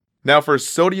Now for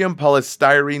sodium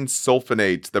polystyrene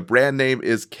sulfonate, the brand name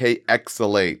is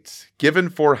K-exalate, given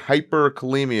for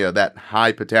hyperkalemia, that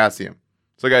high potassium.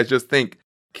 So guys, just think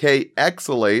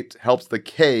K-exalate helps the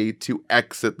K to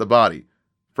exit the body,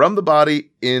 from the body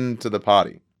into the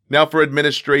potty. Now for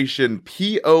administration,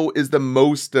 PO is the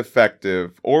most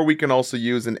effective, or we can also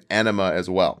use an enema as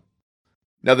well.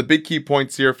 Now the big key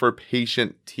points here for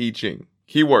patient teaching.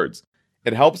 Keywords: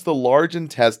 it helps the large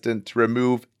intestine to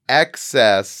remove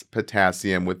excess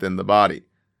potassium within the body.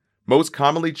 Most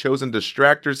commonly chosen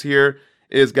distractors here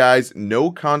is, guys, no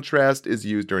contrast is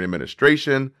used during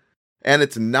administration, and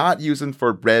it's not used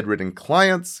for bedridden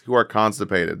clients who are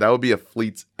constipated. That would be a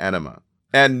Fleet's enema.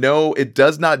 And no, it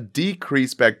does not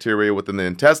decrease bacteria within the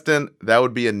intestine. That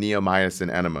would be a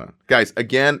neomycin enema. Guys,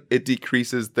 again, it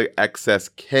decreases the excess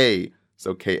K.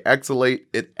 So K-exalate,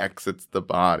 it exits the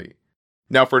body.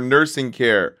 Now for nursing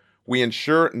care, we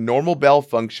ensure normal bowel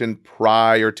function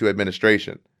prior to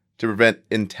administration to prevent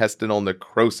intestinal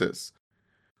necrosis.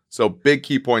 So big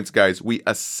key points, guys. We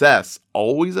assess,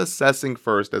 always assessing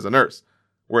first as a nurse.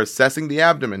 We're assessing the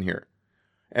abdomen here.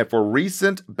 And for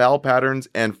recent bowel patterns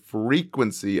and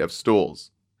frequency of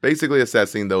stools, basically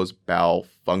assessing those bowel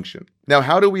function. Now,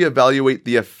 how do we evaluate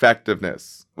the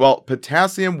effectiveness? Well,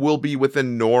 potassium will be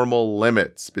within normal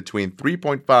limits between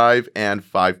 3.5 and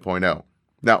 5.0.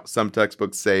 Now, some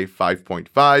textbooks say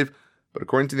 5.5, but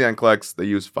according to the NCLEX, they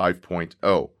use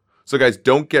 5.0. So guys,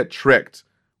 don't get tricked.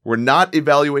 We're not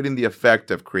evaluating the effect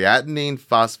of creatinine,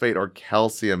 phosphate, or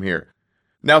calcium here.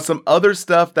 Now, some other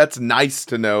stuff that's nice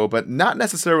to know, but not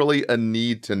necessarily a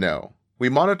need to know. We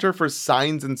monitor for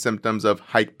signs and symptoms of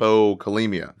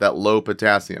hypokalemia, that low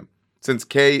potassium, since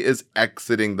K is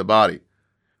exiting the body.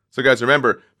 So guys,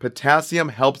 remember, potassium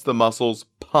helps the muscles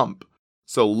pump.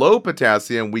 So low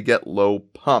potassium, we get low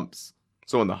pumps.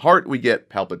 So in the heart, we get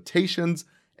palpitations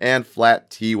and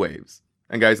flat T waves.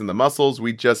 And guys, in the muscles,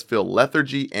 we just feel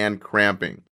lethargy and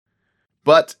cramping.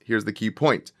 But here's the key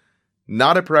point.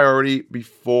 Not a priority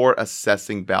before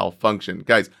assessing bowel function.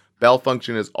 Guys, bowel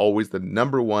function is always the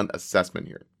number one assessment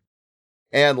here.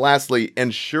 And lastly,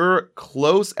 ensure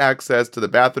close access to the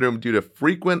bathroom due to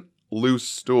frequent loose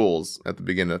stools at the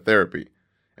beginning of therapy.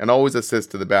 And always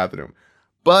assist to the bathroom.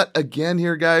 But again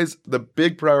here, guys, the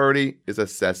big priority is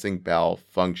assessing bowel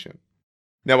function.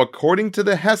 Now, according to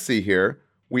the HESI here,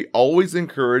 we always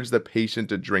encourage the patient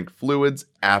to drink fluids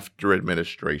after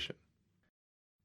administration.